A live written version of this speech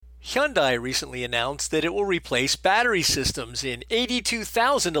Hyundai recently announced that it will replace battery systems in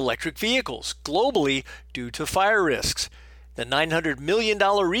 82,000 electric vehicles globally due to fire risks. The $900 million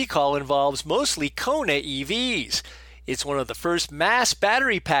recall involves mostly Kona EVs. It's one of the first mass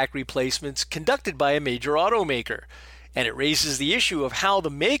battery pack replacements conducted by a major automaker. And it raises the issue of how the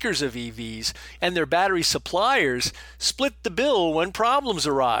makers of EVs and their battery suppliers split the bill when problems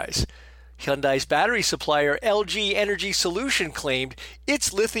arise. Hyundai's battery supplier LG Energy Solution claimed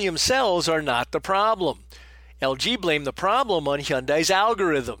its lithium cells are not the problem. LG blamed the problem on Hyundai's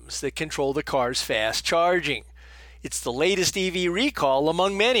algorithms that control the car's fast charging. It's the latest EV recall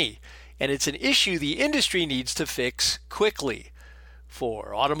among many, and it's an issue the industry needs to fix quickly.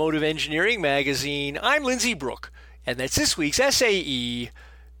 For Automotive Engineering Magazine, I'm Lindsay Brooke, and that's this week's SAE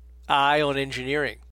Eye on Engineering.